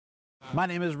My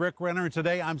name is Rick Renner, and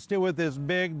today I'm still with this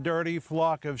big, dirty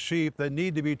flock of sheep that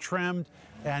need to be trimmed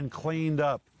and cleaned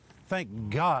up. Thank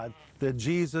God that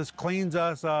Jesus cleans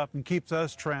us up and keeps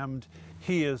us trimmed.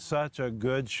 He is such a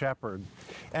good shepherd.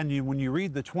 And when you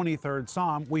read the 23rd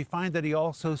Psalm, we find that he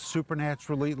also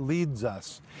supernaturally leads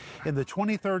us. In the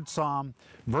 23rd Psalm,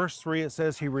 verse 3, it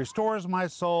says, "He restores my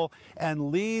soul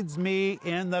and leads me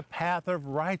in the path of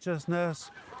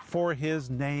righteousness for his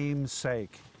name's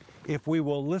sake." If we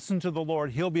will listen to the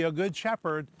Lord, he'll be a good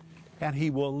shepherd and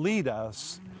he will lead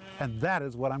us. And that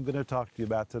is what I'm going to talk to you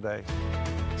about today.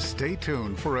 Stay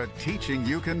tuned for a teaching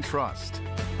you can trust,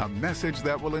 a message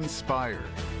that will inspire,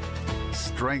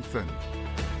 strengthen,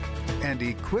 and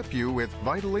equip you with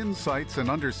vital insights and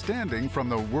understanding from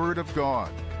the Word of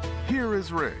God. Here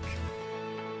is Rick.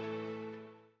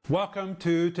 Welcome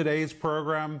to today's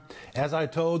program. As I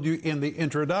told you in the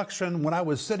introduction, when I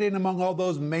was sitting among all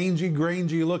those mangy,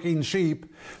 grangy looking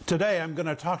sheep, today I'm going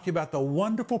to talk to you about the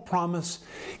wonderful promise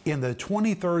in the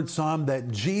 23rd Psalm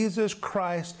that Jesus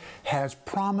Christ has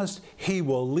promised he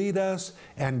will lead us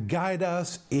and guide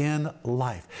us in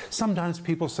life. Sometimes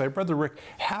people say, "Brother Rick,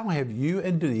 how have you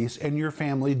and Denise and your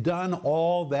family done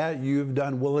all that you've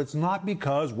done?" Well, it's not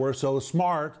because we're so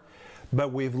smart,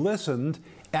 but we've listened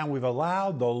and we've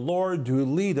allowed the Lord to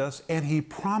lead us, and he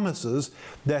promises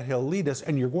that he'll lead us.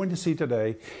 And you're going to see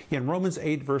today in Romans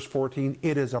 8, verse 14,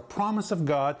 it is a promise of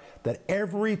God that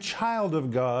every child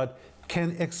of God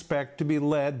can expect to be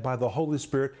led by the Holy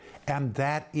Spirit, and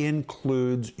that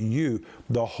includes you.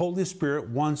 The Holy Spirit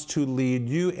wants to lead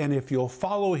you, and if you'll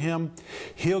follow him,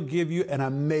 he'll give you an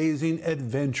amazing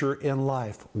adventure in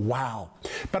life. Wow.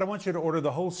 But I want you to order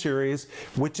the whole series,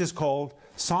 which is called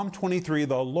Psalm 23,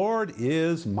 The Lord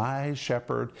is My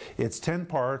Shepherd. It's 10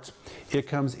 parts. It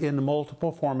comes in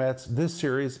multiple formats. This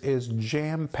series is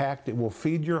jam-packed. It will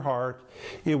feed your heart.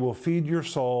 It will feed your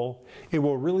soul. It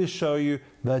will really show you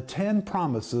the 10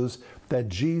 promises that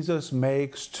Jesus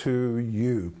makes to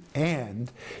you.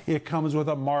 And it comes with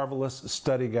a marvelous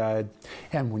study guide.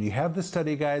 And when you have the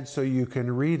study guide so you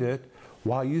can read it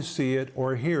while you see it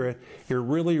or hear it, it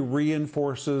really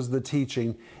reinforces the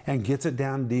teaching and gets it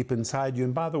down deep inside you.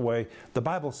 And by the way, the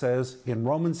Bible says in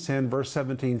Romans 10, verse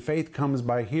 17, faith comes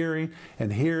by hearing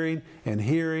and hearing and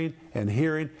hearing and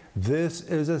hearing. This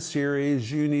is a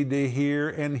series you need to hear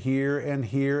and hear and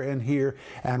hear and hear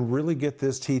and really get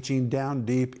this teaching down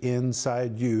deep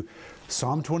inside you.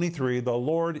 Psalm 23, The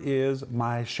Lord is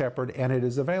My Shepherd, and it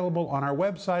is available on our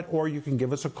website, or you can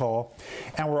give us a call.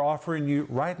 And we're offering you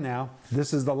right now,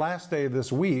 this is the last day of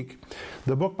this week,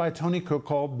 the book by Tony Cook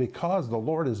called Because the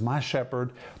Lord is My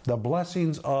Shepherd, The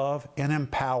Blessings of an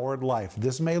Empowered Life.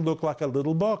 This may look like a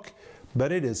little book,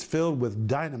 but it is filled with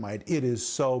dynamite. It is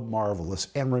so marvelous.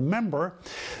 And remember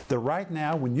that right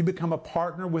now, when you become a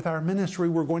partner with our ministry,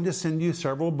 we're going to send you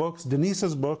several books.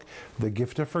 Denise's book, The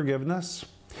Gift of Forgiveness.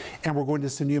 And we're going to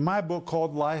send you my book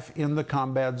called Life in the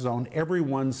Combat Zone.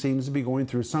 Everyone seems to be going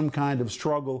through some kind of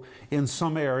struggle in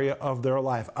some area of their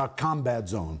life, a combat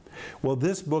zone. Well,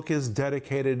 this book is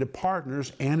dedicated to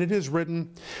partners, and it is written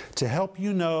to help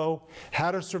you know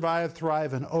how to survive,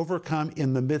 thrive, and overcome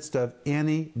in the midst of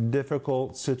any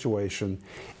difficult situation.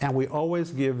 And we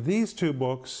always give these two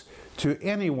books to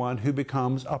anyone who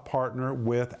becomes a partner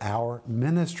with our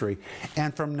ministry.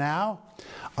 And from now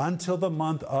until the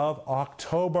month of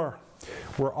October,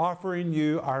 we're offering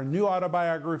you our new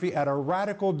autobiography at a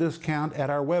radical discount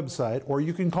at our website, or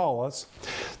you can call us.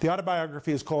 The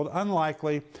autobiography is called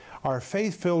Unlikely, Our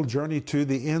Faith-Filled Journey to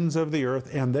the Ends of the Earth,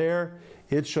 and there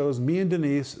it shows me and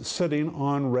Denise sitting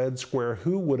on Red Square.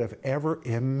 Who would have ever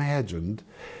imagined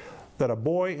that a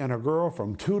boy and a girl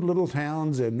from two little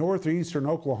towns in northeastern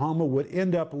Oklahoma would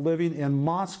end up living in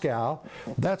Moscow?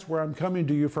 That's where I'm coming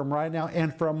to you from right now.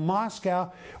 And from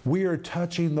Moscow, we are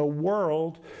touching the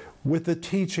world with the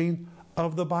teaching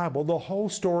of the Bible. The whole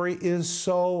story is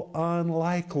so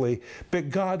unlikely, but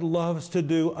God loves to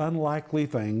do unlikely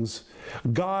things.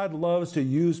 God loves to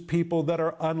use people that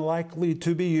are unlikely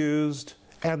to be used.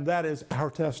 And that is our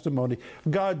testimony.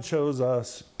 God chose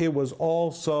us. It was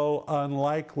all so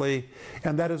unlikely.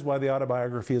 And that is why the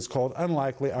autobiography is called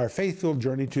Unlikely, Our Faith-Filled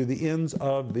Journey to the Ends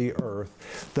of the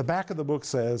Earth. The back of the book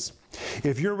says,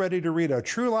 if you're ready to read a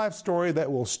true life story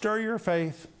that will stir your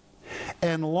faith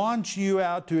and launch you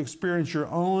out to experience your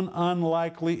own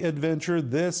unlikely adventure,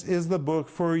 this is the book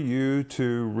for you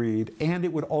to read. And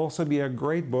it would also be a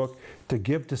great book to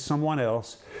give to someone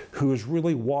else who is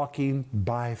really walking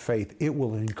by faith. It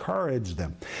will encourage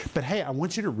them. But hey, I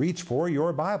want you to reach for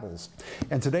your Bibles.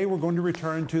 And today we're going to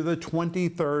return to the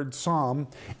 23rd Psalm,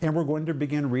 and we're going to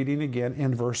begin reading again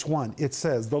in verse 1. It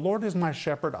says, "The Lord is my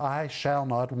shepherd, I shall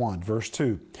not want." Verse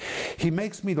 2, "He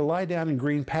makes me to lie down in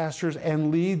green pastures and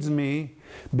leads me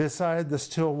beside the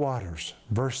still waters."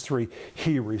 Verse 3,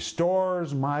 "He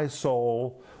restores my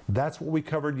soul." That's what we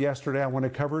covered yesterday. I want to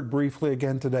cover it briefly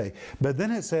again today. But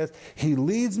then it says, "He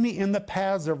leads me in the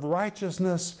paths of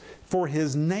righteousness for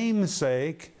His name's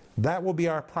sake." That will be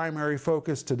our primary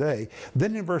focus today.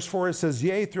 Then in verse 4 it says,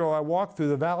 "Yea, though I walk through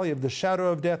the valley of the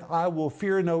shadow of death, I will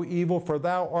fear no evil, for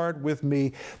thou art with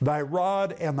me. Thy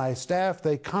rod and thy staff,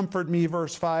 they comfort me."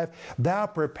 Verse 5, "Thou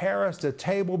preparest a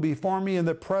table before me in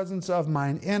the presence of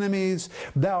mine enemies.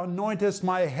 Thou anointest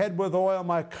my head with oil,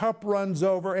 my cup runs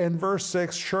over." And verse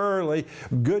 6, "Surely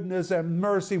goodness and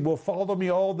mercy will follow me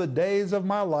all the days of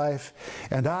my life,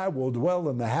 and I will dwell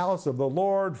in the house of the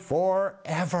Lord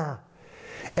forever."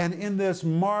 And in this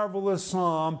marvelous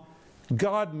psalm,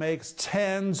 God makes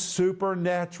 10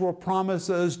 supernatural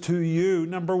promises to you.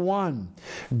 Number 1,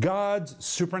 God's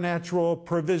supernatural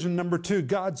provision. Number 2,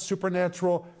 God's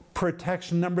supernatural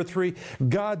protection. Number 3,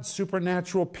 God's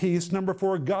supernatural peace. Number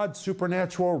 4, God's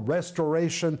supernatural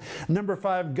restoration. Number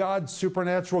 5, God's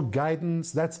supernatural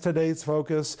guidance. That's today's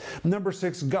focus. Number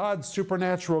 6, God's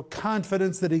supernatural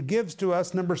confidence that He gives to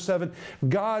us. Number 7,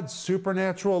 God's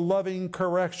supernatural loving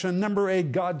correction. Number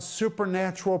 8, God's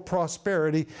supernatural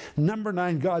prosperity. Number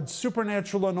 9, God's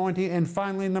supernatural anointing. And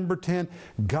finally, number 10,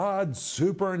 God's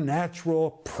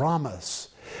supernatural promise.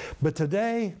 But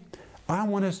today, I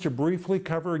want us to briefly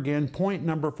cover again point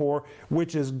number 4,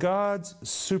 which is God's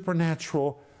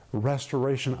supernatural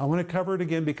restoration. I want to cover it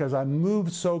again because I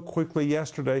moved so quickly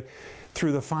yesterday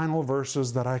through the final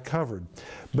verses that I covered.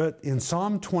 But in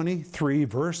Psalm 23,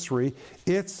 verse 3,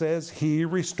 it says, "He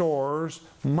restores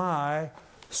my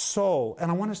soul."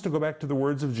 And I want us to go back to the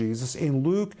words of Jesus in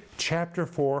Luke chapter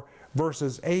 4,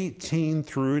 verses 18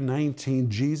 through 19.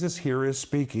 Jesus here is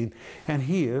speaking, and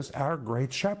He is our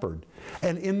great shepherd.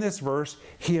 And in this verse,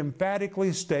 He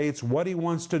emphatically states what He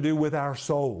wants to do with our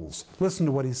souls. Listen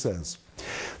to what He says.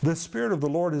 "The Spirit of the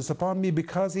Lord is upon me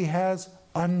because He has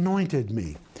anointed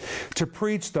me to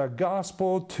preach the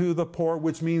gospel to the poor,"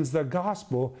 which means the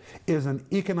gospel is an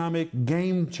economic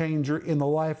game changer in the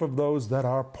life of those that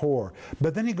are poor.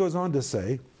 But then He goes on to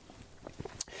say,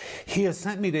 "He has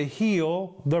sent me to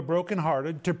heal the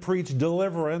brokenhearted, to preach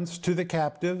deliverance to the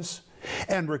captives,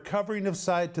 and recovering of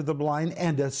sight to the blind,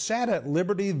 and to set at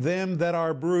liberty them that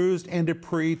are bruised, and to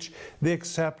preach the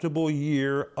acceptable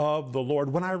year of the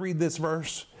Lord." When I read this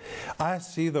verse, I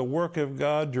see the work of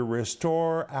God to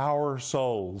restore our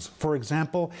souls. For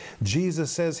example, Jesus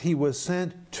says He was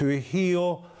sent to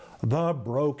heal the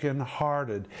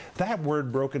brokenhearted. That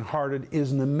word brokenhearted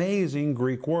is an amazing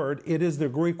Greek word. It is the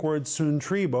Greek word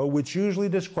suntribo, which usually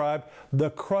describes the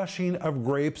crushing of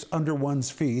grapes under one's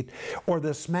feet, or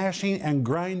the smashing and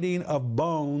grinding of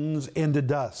bones into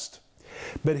dust.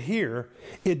 But here,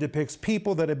 it depicts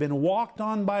people that have been walked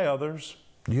on by others.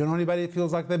 Do you know anybody that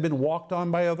feels like they've been walked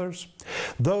on by others?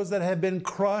 Those that have been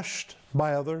crushed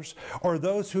by others, or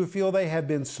those who feel they have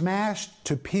been smashed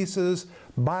to pieces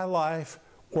by life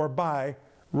or by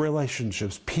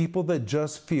relationships. People that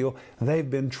just feel they've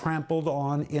been trampled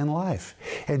on in life.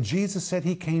 And Jesus said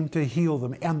He came to heal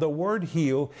them. And the word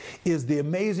heal is the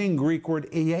amazing Greek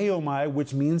word iaomai,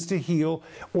 which means to heal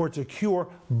or to cure,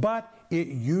 but it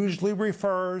usually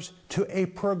refers to a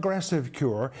progressive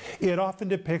cure. It often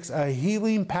depicts a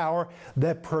healing power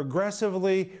that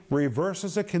progressively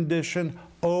reverses a condition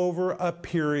over a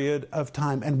period of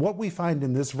time. And what we find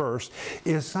in this verse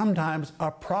is sometimes a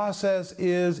process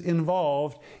is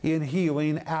involved in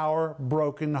healing our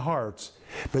broken hearts.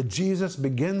 But Jesus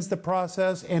begins the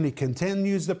process, and He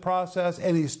continues the process,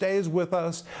 and He stays with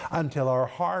us until our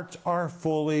hearts are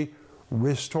fully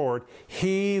restored.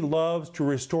 He loves to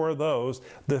restore those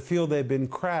that feel they've been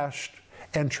crushed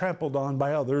and trampled on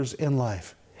by others in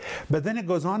life. But then it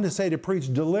goes on to say to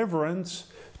preach deliverance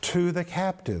to the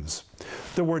captives.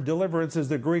 The word deliverance is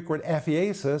the Greek word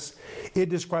aphiasis. It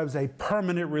describes a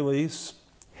permanent release,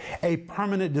 a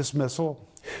permanent dismissal,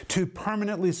 to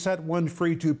permanently set one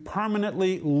free, to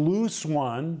permanently loose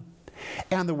one.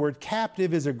 And the word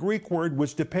captive is a Greek word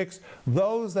which depicts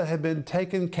those that have been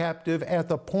taken captive at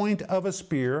the point of a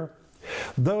spear,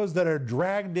 those that are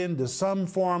dragged into some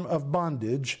form of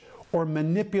bondage or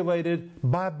manipulated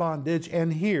by bondage.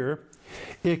 And here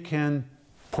it can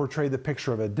portray the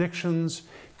picture of addictions,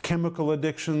 chemical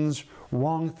addictions,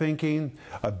 wrong thinking,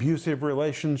 abusive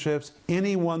relationships,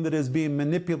 anyone that is being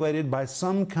manipulated by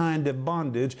some kind of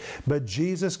bondage. But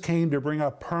Jesus came to bring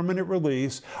a permanent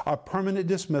release, a permanent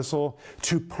dismissal,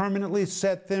 to permanently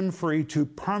set them free, to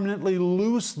permanently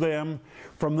loose them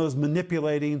from those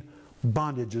manipulating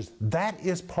bondages. That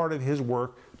is part of his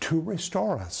work to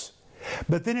restore us.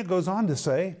 But then it goes on to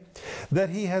say that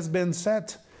he has been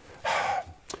set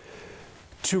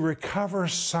to recover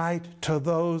sight to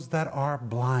those that are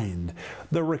blind.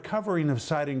 The recovering of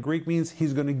sight in Greek means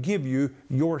he's going to give you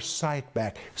your sight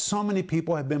back. So many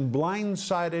people have been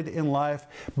blindsided in life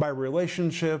by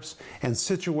relationships and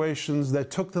situations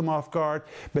that took them off guard,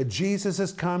 but Jesus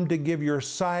has come to give your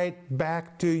sight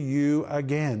back to you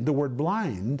again. The word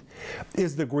blind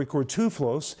is the Greek word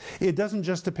tuplos. It doesn't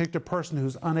just depict a person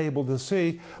who's unable to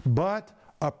see, but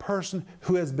a person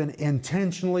who has been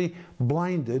intentionally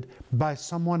blinded by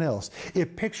someone else.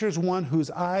 It pictures one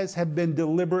whose eyes have been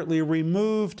deliberately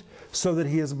removed so that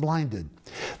he is blinded.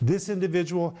 This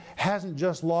individual hasn't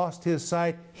just lost his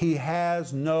sight, he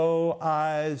has no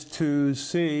eyes to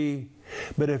see.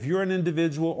 But if you're an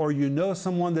individual or you know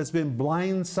someone that's been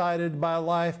blindsided by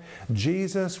life,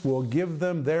 Jesus will give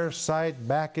them their sight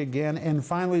back again. And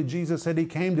finally, Jesus said he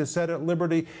came to set at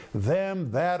liberty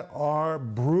them that are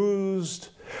bruised.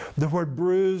 The word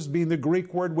bruised being the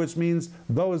Greek word which means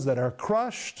those that are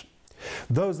crushed,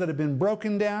 those that have been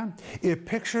broken down. It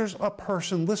pictures a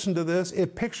person, listen to this,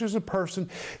 it pictures a person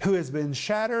who has been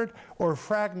shattered or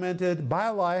fragmented by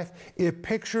life. It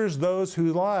pictures those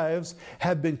whose lives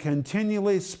have been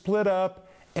continually split up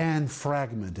and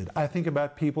fragmented. I think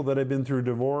about people that have been through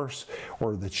divorce,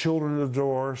 or the children of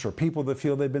divorce, or people that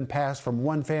feel they've been passed from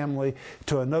one family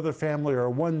to another family, or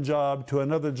one job to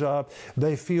another job.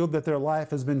 They feel that their life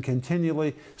has been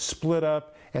continually split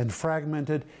up and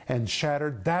fragmented and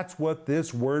shattered. That's what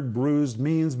this word bruised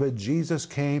means. But Jesus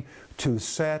came to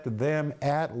set them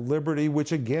at liberty,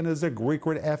 which again is the Greek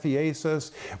word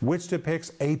ephiasis, which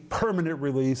depicts a permanent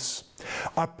release,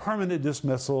 a permanent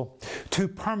dismissal, to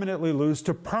permanently loose,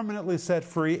 to permanently set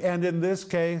free. And in this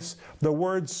case, the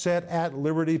word set at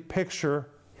liberty picture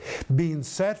being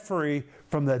set free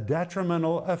from the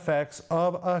detrimental effects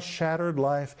of a shattered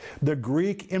life. The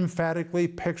Greek emphatically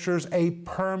pictures a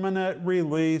permanent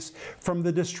release from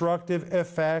the destructive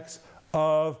effects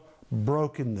of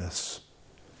brokenness.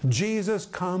 Jesus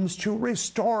comes to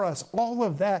restore us. All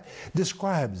of that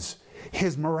describes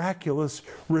his miraculous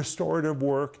restorative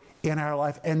work in our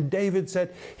life. And David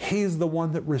said, he's the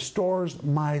one that restores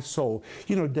my soul.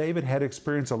 You know, David had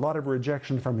experienced a lot of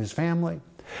rejection from his family,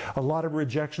 a lot of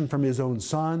rejection from his own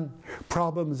son,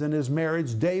 problems in his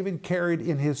marriage. David carried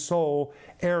in his soul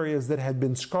areas that had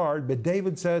been scarred, but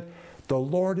David said, the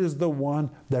Lord is the one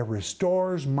that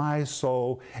restores my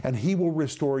soul, and he will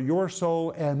restore your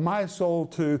soul and my soul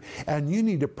too. And you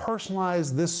need to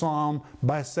personalize this psalm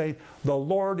by saying, the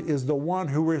Lord is the one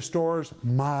who restores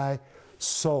my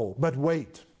soul. But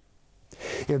wait,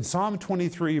 in Psalm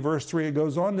 23, verse 3, it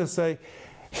goes on to say,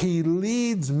 he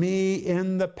leads me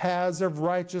in the paths of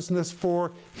righteousness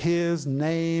for his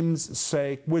name's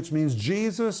sake, which means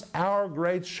Jesus, our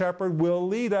great shepherd, will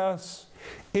lead us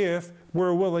if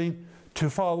we're willing to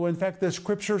follow. In fact, the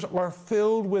scriptures are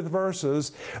filled with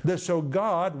verses that show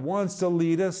God wants to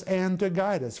lead us and to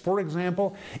guide us. For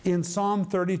example, in Psalm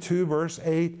 32, verse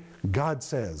 8, God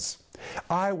says,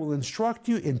 I will instruct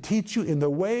you and teach you in the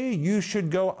way you should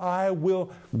go. I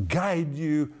will guide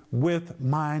you with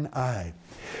mine eye.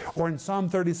 Or in Psalm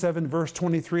 37, verse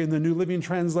 23 in the New Living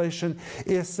Translation,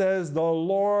 it says, the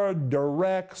Lord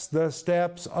directs the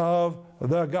steps of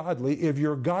the godly. If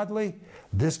you're godly,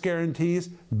 this guarantees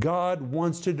God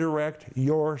wants to direct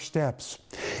your steps.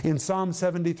 In Psalm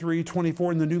 73,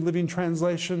 24 in the New Living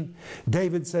Translation,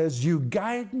 David says, you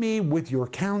guide me with your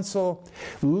counsel,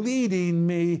 leading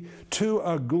me to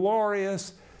a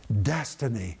glorious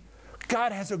destiny.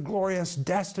 God has a glorious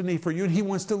destiny for you, and he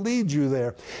wants to lead you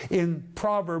there. In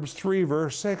Proverbs 3,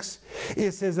 verse 6,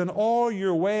 it says, in all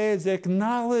your ways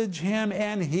acknowledge him,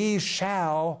 and he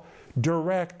shall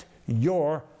direct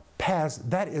your paths.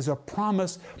 That is a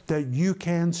promise that you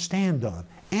can stand on.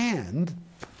 And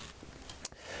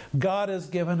God has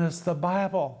given us the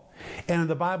Bible. And in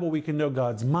the Bible, we can know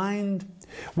God's mind,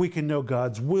 we can know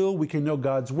God's will, we can know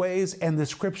God's ways, and the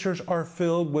scriptures are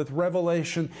filled with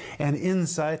revelation and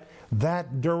insight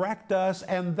that direct us.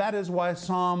 And that is why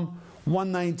Psalm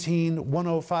 119,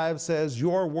 105 says,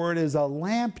 your word is a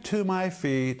lamp to my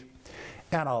feet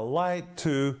and a light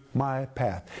to my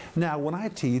path. Now, when I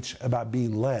teach about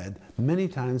being led, Many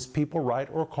times people write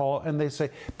or call and they say,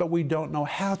 but we don't know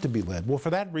how to be led. Well,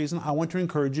 for that reason, I want to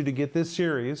encourage you to get this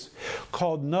series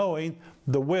called Knowing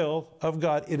the Will of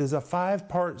God. It is a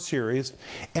 5-part series,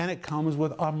 and it comes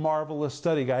with a marvelous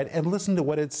study guide. And listen to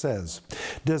what it says.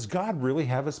 Does God really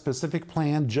have a specific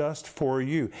plan just for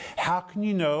you? How can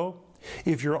you know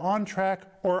if you're on track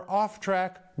or off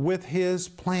track with His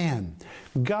plan?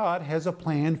 God has a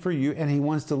plan for you, and He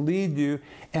wants to lead you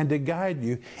and to guide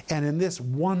you. And in this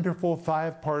wonderful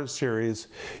 5-part series,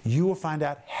 you will find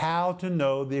out how to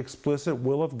know the explicit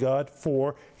will of God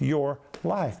for your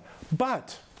life.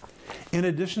 But in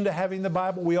addition to having the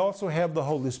Bible, we also have the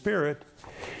Holy Spirit.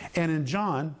 And in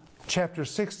John chapter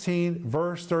 16,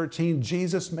 verse 13,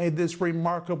 Jesus made this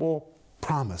remarkable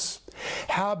promise.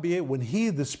 Howbeit, when He,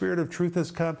 the Spirit of truth,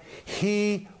 has come,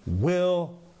 He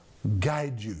will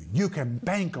guide you. You can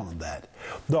bank on that.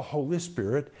 The Holy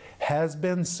Spirit has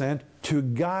been sent to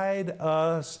guide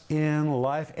us in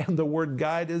life. And the word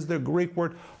guide is the Greek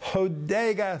word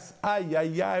hodegas. Ay,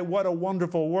 ay, ay, what a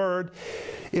wonderful word.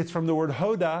 It's from the word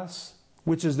hodas,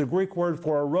 which is the Greek word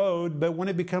for a road, but when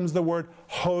it becomes the word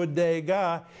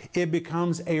hodega, it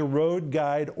becomes a road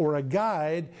guide or a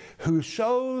guide who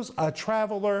shows a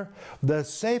traveler the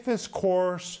safest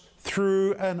course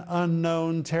through an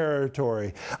unknown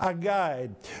territory. A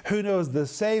guide who knows the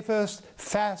safest,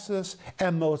 fastest,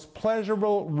 and most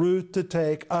pleasurable route to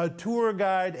take. A tour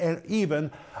guide, and even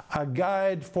a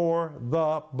guide for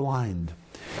the blind.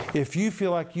 If you feel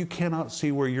like you cannot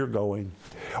see where you're going,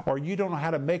 or you don't know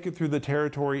how to make it through the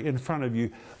territory in front of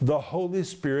you, the Holy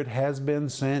Spirit has been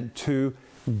sent to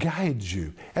guide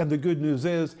you. And the good news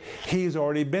is, He's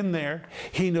already been there.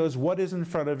 He knows what is in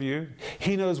front of you.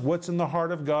 He knows what's in the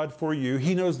heart of God for you.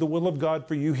 He knows the will of God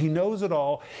for you. He knows it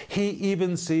all. He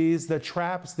even sees the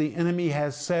traps the enemy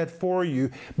has set for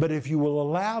you. But if you will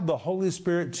allow the Holy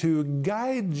Spirit to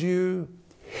guide you,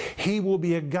 He will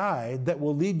be a guide that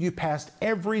will lead you past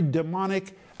every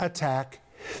demonic attack,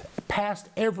 past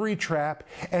every trap,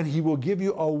 and He will give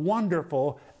you a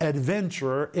wonderful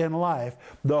adventure in life.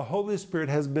 The Holy Spirit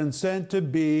has been sent to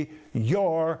be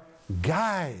your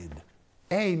guide.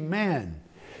 Amen.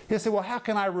 You say, well, how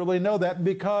can I really know that?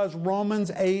 Because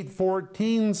Romans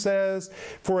 8:14 says,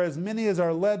 for as many as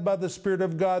are led by the Spirit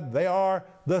of God, they are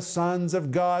the sons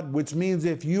of God, which means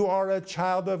if you are a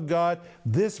child of God,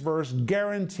 this verse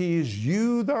guarantees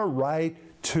you the right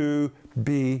to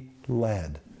be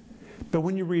led. But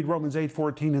when you read Romans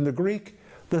 8:14 in the Greek,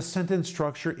 the sentence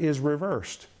structure is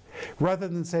reversed. Rather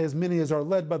than say as many as are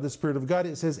led by the Spirit of God,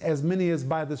 it says as many as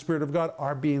by the Spirit of God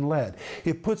are being led.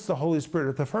 It puts the Holy Spirit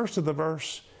at the first of the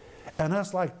verse, and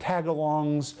us like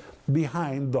tag-alongs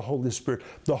behind the Holy Spirit.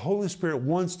 The Holy Spirit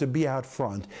wants to be out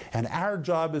front, and our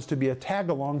job is to be a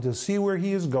tag-along, to see where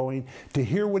He is going, to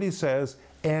hear what He says,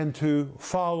 and to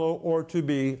follow or to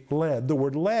be led. The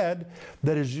word led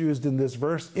that is used in this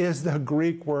verse is the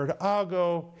Greek word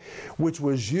ago, which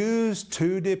was used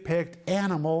to depict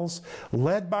animals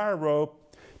led by a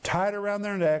rope tied around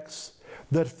their necks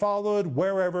that followed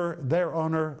wherever their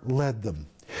owner led them.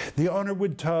 The owner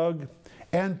would tug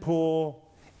and pull,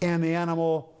 and the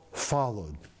animal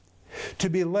followed. To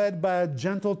be led by a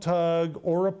gentle tug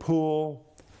or a pull,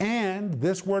 and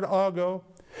this word ago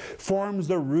forms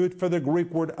the root for the Greek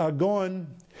word agon,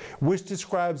 which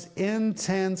describes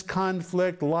intense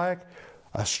conflict like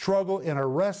a struggle in a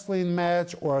wrestling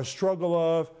match or a struggle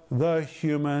of the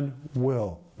human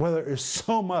will. Well, there is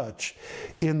so much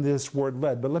in this word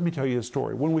led, but let me tell you a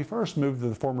story. When we first moved to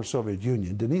the former Soviet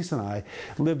Union, Denise and I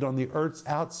lived on the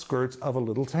outskirts of a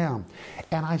little town,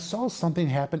 and I saw something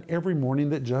happen every morning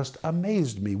that just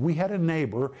amazed me. We had a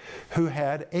neighbor who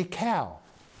had a cow.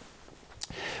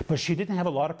 But she didn't have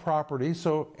a lot of property,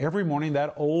 so every morning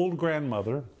that old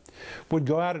grandmother would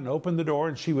go out and open the door,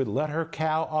 and she would let her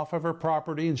cow off of her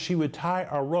property, and she would tie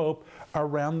a rope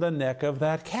around the neck of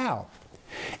that cow.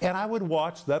 And I would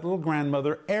watch that little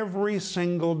grandmother every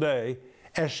single day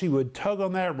as she would tug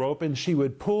on that rope, and she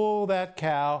would pull that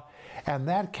cow, and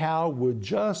that cow would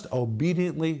just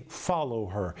obediently follow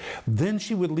her. Then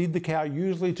she would lead the cow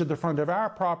usually to the front of our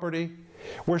property,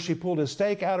 where she pulled a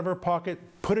stake out of her pocket,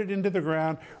 put it into the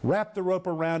ground, wrapped the rope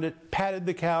around it, patted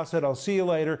the cow, said, I'll see you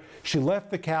later. She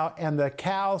left the cow, and the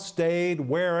cow stayed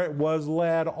where it was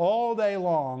led all day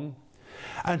long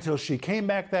until she came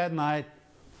back that night,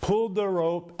 pulled the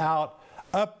rope out,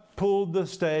 pulled the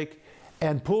stake,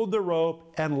 and pulled the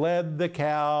rope and led the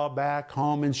cow back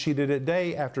home. And she did it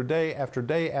day after day after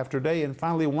day after day. And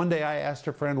finally, one day I asked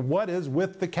a friend, what is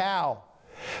with the cow?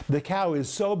 The cow is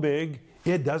so big,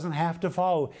 it doesn't have to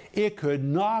follow. It could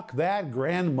knock that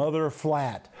grandmother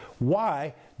flat.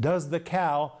 Why does the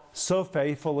cow so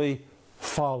faithfully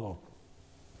follow?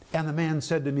 And the man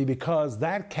said to me, because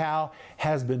that cow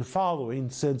has been following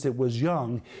since it was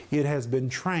young, it has been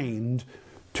trained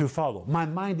to follow. My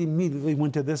mind immediately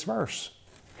went to this verse.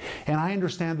 And I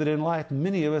understand that in life,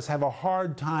 many of us have a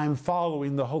hard time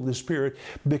following the Holy Spirit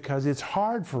because it's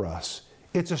hard for us.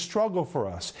 It's a struggle for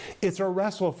us. It's a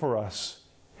wrestle for us.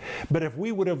 But if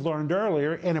we would have learned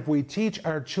earlier, and if we teach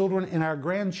our children and our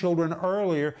grandchildren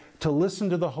earlier to listen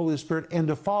to the Holy Spirit and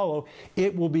to follow,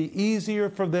 it will be easier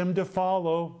for them to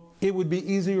follow. It would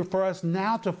be easier for us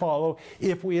now to follow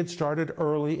if we had started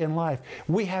early in life.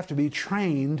 We have to be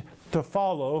trained to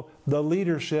follow the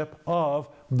leadership of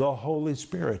the Holy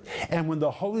Spirit. And when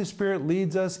the Holy Spirit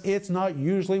leads us, it's not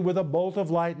usually with a bolt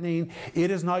of lightning.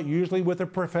 It is not usually with a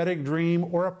prophetic dream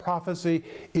or a prophecy.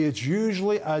 It's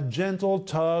usually a gentle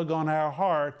tug on our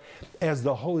heart as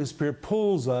the Holy Spirit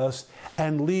pulls us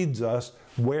and leads us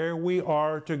where we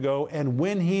are to go. And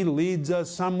when He leads us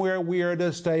somewhere, we are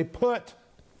to stay put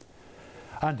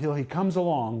until He comes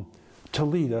along to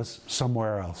lead us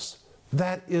somewhere else.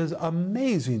 That is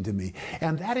amazing to me.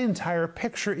 And that entire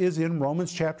picture is in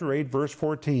Romans chapter 8, verse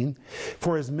 14.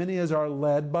 For as many as are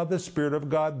led by the Spirit of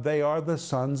God, they are the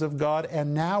sons of God.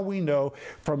 And now we know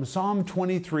from Psalm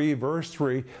 23, verse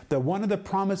 3, that one of the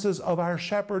promises of our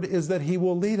shepherd is that He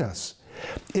will lead us.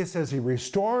 It says, He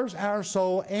restores our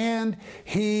soul, and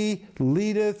He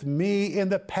leadeth me in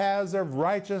the paths of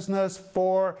righteousness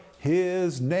for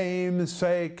His name's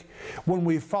sake. When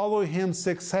we follow Him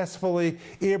successfully,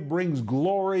 it brings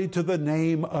glory to the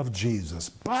name of Jesus.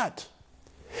 But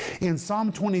in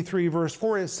Psalm 23, verse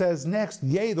 4, it says next,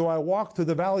 Yea, though I walk through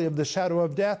the valley of the shadow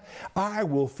of death, I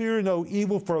will fear no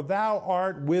evil, for Thou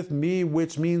art with me,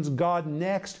 which means God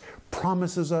next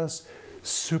promises us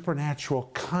supernatural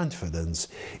confidence,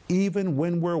 even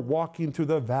when we're walking through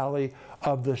the valley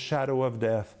of the shadow of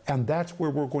death. And that's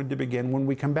where we're going to begin when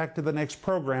we come back to the next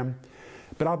program.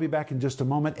 But I'll be back in just a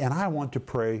moment, and I want to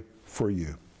pray for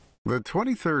you. The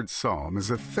 23rd Psalm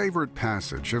is a favorite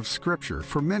passage of Scripture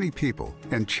for many people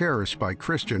and cherished by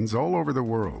Christians all over the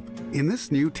world. In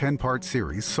this new 10-part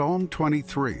series, Psalm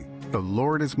 23, The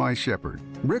Lord is My Shepherd,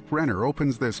 Rick Renner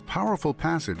opens this powerful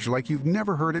passage like you've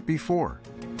never heard it before,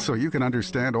 so you can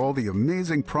understand all the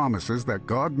amazing promises that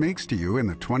God makes to you in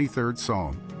the 23rd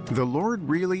Psalm. The Lord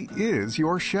really is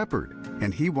your shepherd,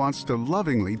 and He wants to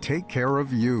lovingly take care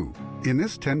of you. In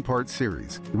this 10-part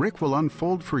series, Rick will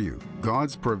unfold for you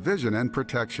God's provision and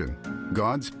protection,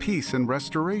 God's peace and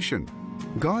restoration,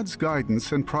 God's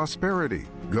guidance and prosperity,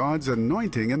 God's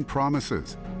anointing and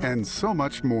promises, and so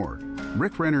much more.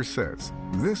 Rick Renner says,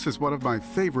 this is one of my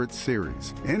favorite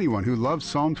series. Anyone who loves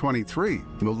Psalm 23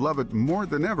 will love it more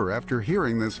than ever after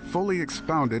hearing this fully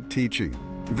expounded teaching.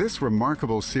 This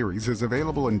remarkable series is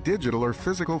available in digital or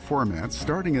physical formats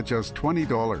starting at just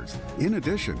 $20. In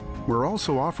addition, we're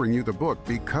also offering you the book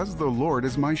Because the Lord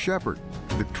is My Shepherd,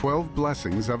 the 12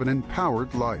 blessings of an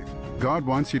empowered life. God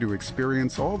wants you to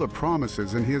experience all the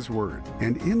promises in His Word.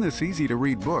 And in this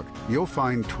easy-to-read book, you'll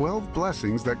find 12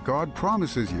 blessings that God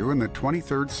promises you in the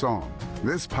 23rd Psalm.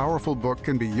 This powerful book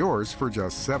can be yours for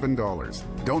just $7.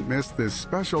 Don't miss this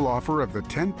special offer of the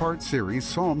 10-part series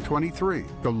Psalm 23,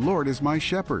 The Lord is My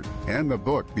Shepherd, and the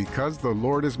book Because the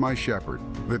Lord is My Shepherd,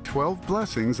 the 12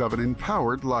 blessings of an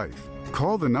empowered life.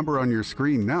 Call the number on your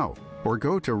screen now, or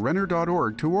go to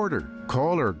Renner.org to order.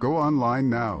 Call or go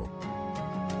online now.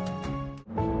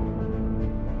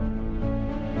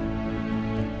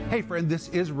 Hey friend, this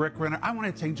is Rick Renner. I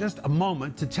want to take just a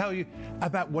moment to tell you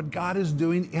about what God is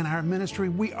doing in our ministry.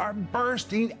 We are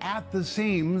bursting at the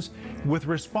seams with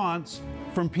response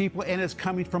from people, and it's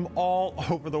coming from all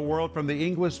over the world, from the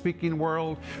English-speaking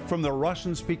world, from the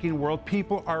Russian-speaking world.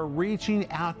 People are reaching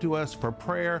out to us for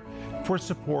prayer, for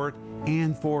support,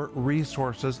 and for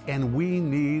resources, and we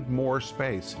need more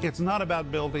space. It's not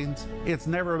about buildings. It's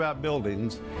never about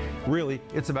buildings. Really,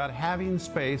 it's about having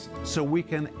space so we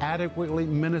can adequately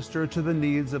minister to the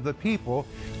needs of the people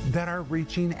that are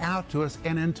reaching out to us.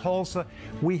 And in Tulsa,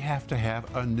 we have to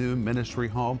have a new ministry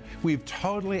home. We've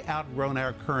totally outgrown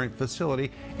our current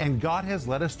facility, and God has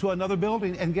led us to another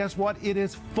building. And guess what? It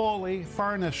is fully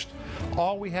furnished.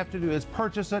 All we have to do is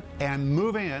purchase it and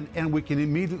move in, and we can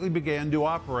immediately begin to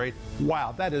operate.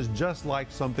 Wow, that is just like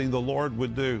something the Lord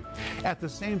would do. At the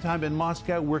same time, in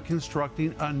Moscow, we're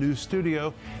constructing a new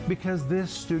studio because this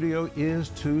studio is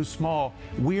too small.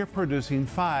 We are producing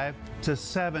 5 to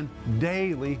 7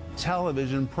 daily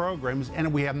television programs,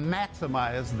 and we have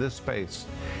maximized this space.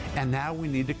 And now we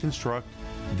need to construct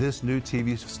this new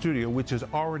TV studio, which is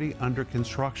already under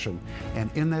construction. And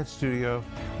in that studio,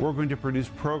 we're going to produce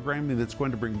programming that's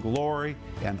going to bring glory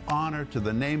and honor to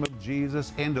the name of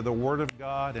Jesus and to the Word of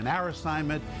God. And our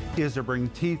assignment is to bring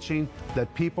teaching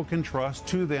that people can trust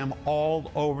to them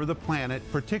all over the planet,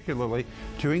 particularly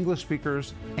to English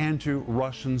speakers and to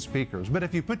Russian speakers. But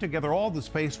if you put together all the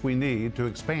space we need to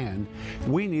expand,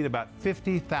 we need about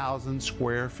 50,000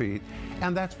 square feet.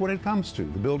 And that's what it comes to.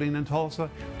 The building in Tulsa,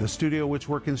 the studio which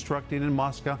we're constructing in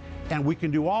Moscow, and we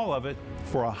can do all of it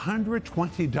for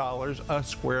 $120 a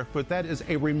square foot. That is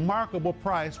a remarkable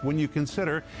price when you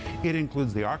consider it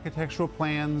includes the architectural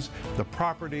plans, the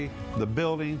property, the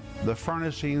building, the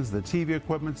furnishings, the TV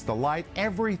equipment, the light,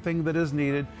 everything that is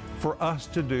needed for us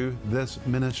to do this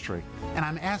ministry. And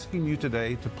I'm asking you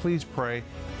today to please pray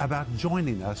about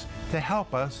joining us to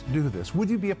help us do this.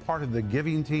 Would you be a part of the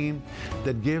giving team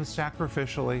that gives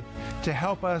sacrificially to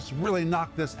help us really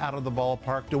knock this out of the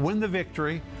ballpark, to win the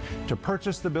victory, to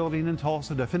purchase the building in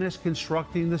Tulsa, to finish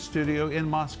constructing the studio in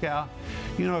Moscow?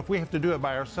 You know, if we have to do it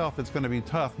by ourselves, it's going to be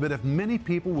tough. But if many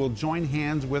people will join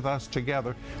hands with us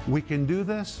together, we can do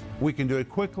this, we can do it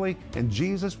quickly, and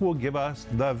Jesus will give us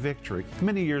the victory.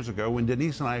 Many years ago, when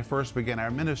Denise and I first began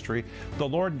our ministry, the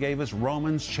Lord gave us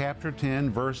Romans chapter 10,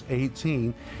 verse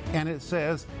 18, and it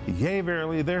says, "Yea,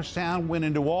 verily, their sound went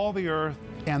into all the earth,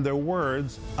 and their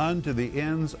words unto the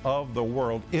ends of the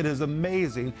world." It is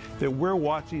amazing that we're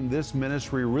watching this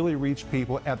ministry really reach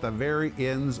people at the very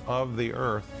ends of the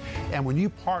earth. And when you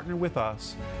partner with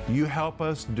us, you help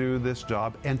us do this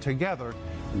job, and together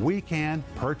we can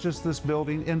purchase this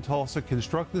building in Tulsa,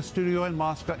 construct the studio in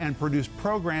Moscow, and produce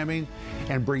programming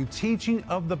and bring teaching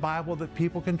of the Bible that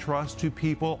people can trust to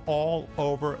people all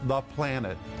over the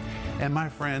planet. And my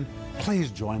friend,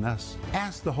 please join us.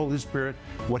 Ask the Holy Spirit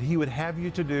what He would have you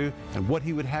to do and what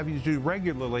He would have you to do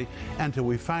regularly until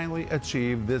we finally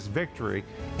achieve this victory.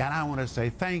 And I want to say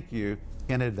thank you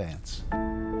in advance.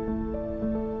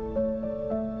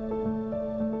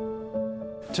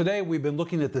 Today we've been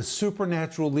looking at the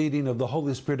supernatural leading of the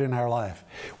Holy Spirit in our life.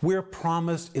 We're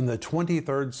promised in the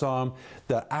 23rd Psalm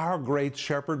that our great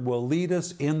shepherd will lead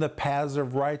us in the paths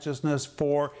of righteousness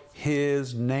for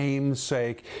His name's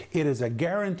sake. It is a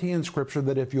guarantee in Scripture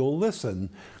that if you'll listen,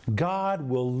 God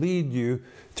will lead you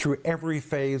through every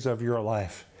phase of your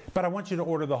life. But I want you to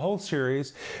order the whole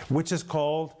series, which is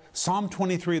called Psalm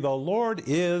 23, The Lord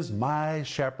is My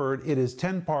Shepherd. It is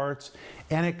 10 parts,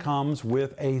 and it comes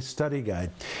with a study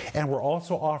guide. And we're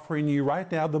also offering you right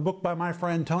now the book by my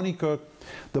friend Tony Cook.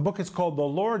 The book is called The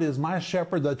Lord is My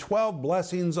Shepherd, The 12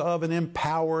 Blessings of an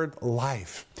Empowered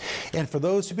Life. And for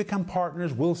those who become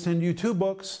partners, we'll send you 2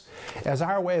 books as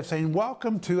our way of saying,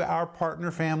 welcome to our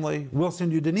partner family. We'll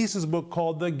send you Denise's book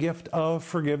called The Gift of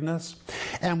Forgiveness.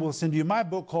 And we'll send you my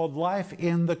book called Life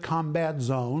in the Combat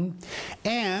Zone.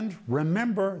 And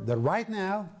remember that right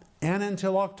now and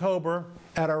until October,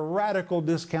 at a radical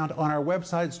discount on our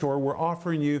website store, we're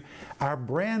offering you our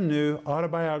brand new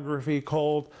autobiography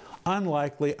called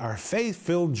Unlikely, Our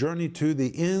Faith-Filled Journey to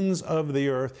the Ends of the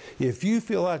Earth. If you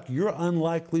feel like you're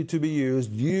unlikely to be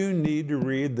used, you need to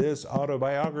read this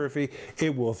autobiography.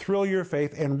 It will thrill your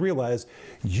faith and realize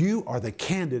you are the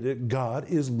candidate God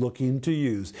is looking to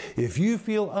use. If you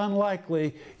feel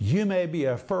unlikely, you may be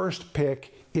a first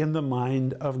pick in the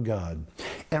mind of God.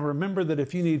 And remember that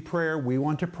if you need prayer, we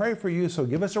want to pray for you, so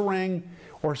give us a ring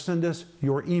or send us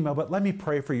your email. But let me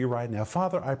pray for you right now.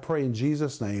 Father, I pray in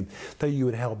Jesus' name that you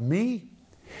would help me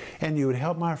and you would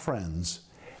help my friends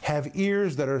have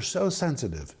ears that are so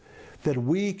sensitive that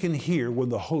we can hear when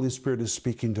the Holy Spirit is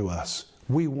speaking to us.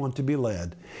 We want to be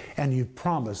led, and you've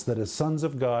promised that as sons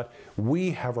of God,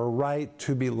 we have a right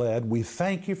to be led. We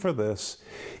thank you for this.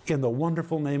 In the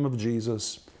wonderful name of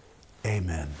Jesus,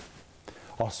 amen.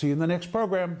 I'll see you in the next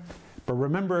program. But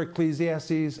remember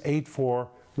Ecclesiastes 8:4,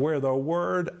 where the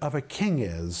word of a king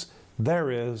is,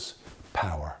 there is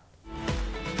power.